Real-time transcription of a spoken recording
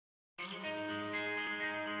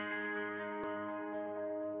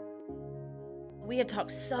We have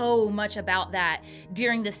talked so much about that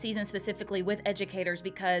during this season, specifically with educators,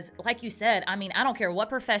 because like you said, I mean, I don't care what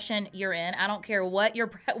profession you're in. I don't care what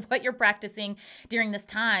you're practicing during this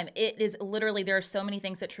time. It is literally, there are so many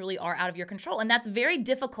things that truly are out of your control. And that's very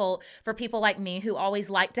difficult for people like me who always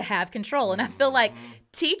like to have control. And I feel like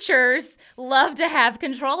teachers love to have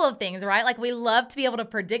control of things, right? Like we love to be able to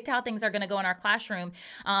predict how things are going to go in our classroom.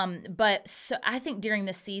 But so I think during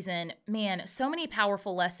this season, man, so many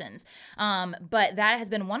powerful lessons. But that has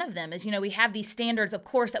been one of them is, we have these standards, of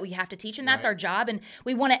course, that we have to teach, and that's our job. And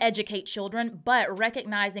we want to educate children, but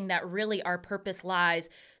recognizing that really our purpose lies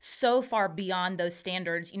so far beyond those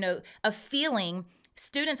standards. A feeling,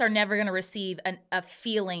 students are never going to receive a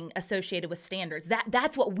feeling associated with standards.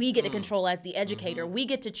 That's what we get to control as the educator. We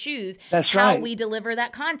get to choose how we deliver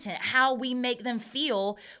that content, how we make them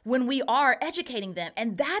feel when we are educating them.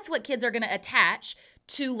 And that's what kids are going to attach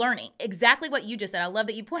to learning. Exactly what you just said. I love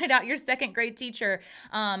that you pointed out your second grade teacher.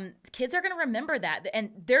 Kids are going to remember that, and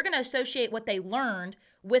they're going to associate what they learned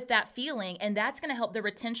with that feeling, and that's going to help the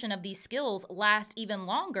retention of these skills last even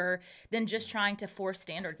longer than just trying to force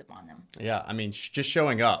standards upon them. Yeah, I mean, just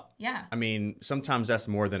showing up. Yeah. I mean, sometimes that's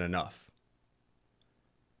more than enough.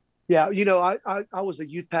 Yeah, I was a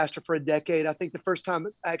youth pastor for a decade. I think the first time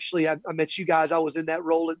actually I met you guys, I was in that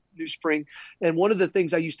role at NewSpring. And one of the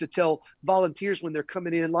things I used to tell volunteers when they're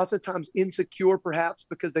coming in, lots of times insecure perhaps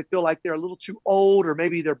because they feel like they're a little too old, or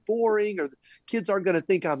maybe they're boring, or the kids aren't going to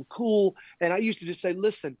think I'm cool. And I used to just say,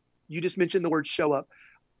 listen, you just mentioned the word show up.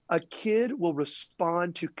 A kid will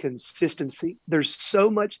respond to consistency. There's so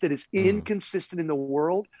much that is inconsistent in the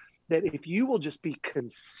world that if you will just be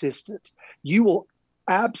consistent, you will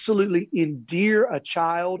absolutely endear a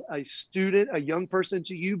child, a student, a young person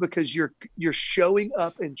to you because you're showing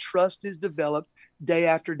up and trust is developed day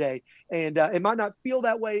after day. And it might not feel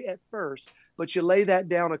that way at first, but you lay that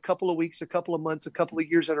down a couple of weeks, a couple of months, a couple of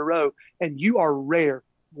years in a row, and you are rare.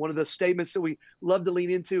 One of the statements that we love to lean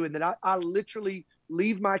into, and that I literally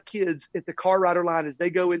leave my kids at the car rider line as they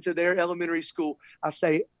go into their elementary school. I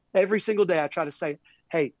say every single day, I try to say,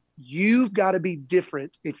 hey, you've got to be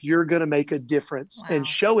different if you're going to make a difference. Wow. And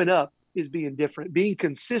showing up is being different. Being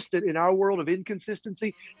consistent in our world of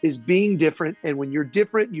inconsistency is being different. And when you're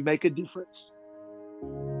different, you make a difference.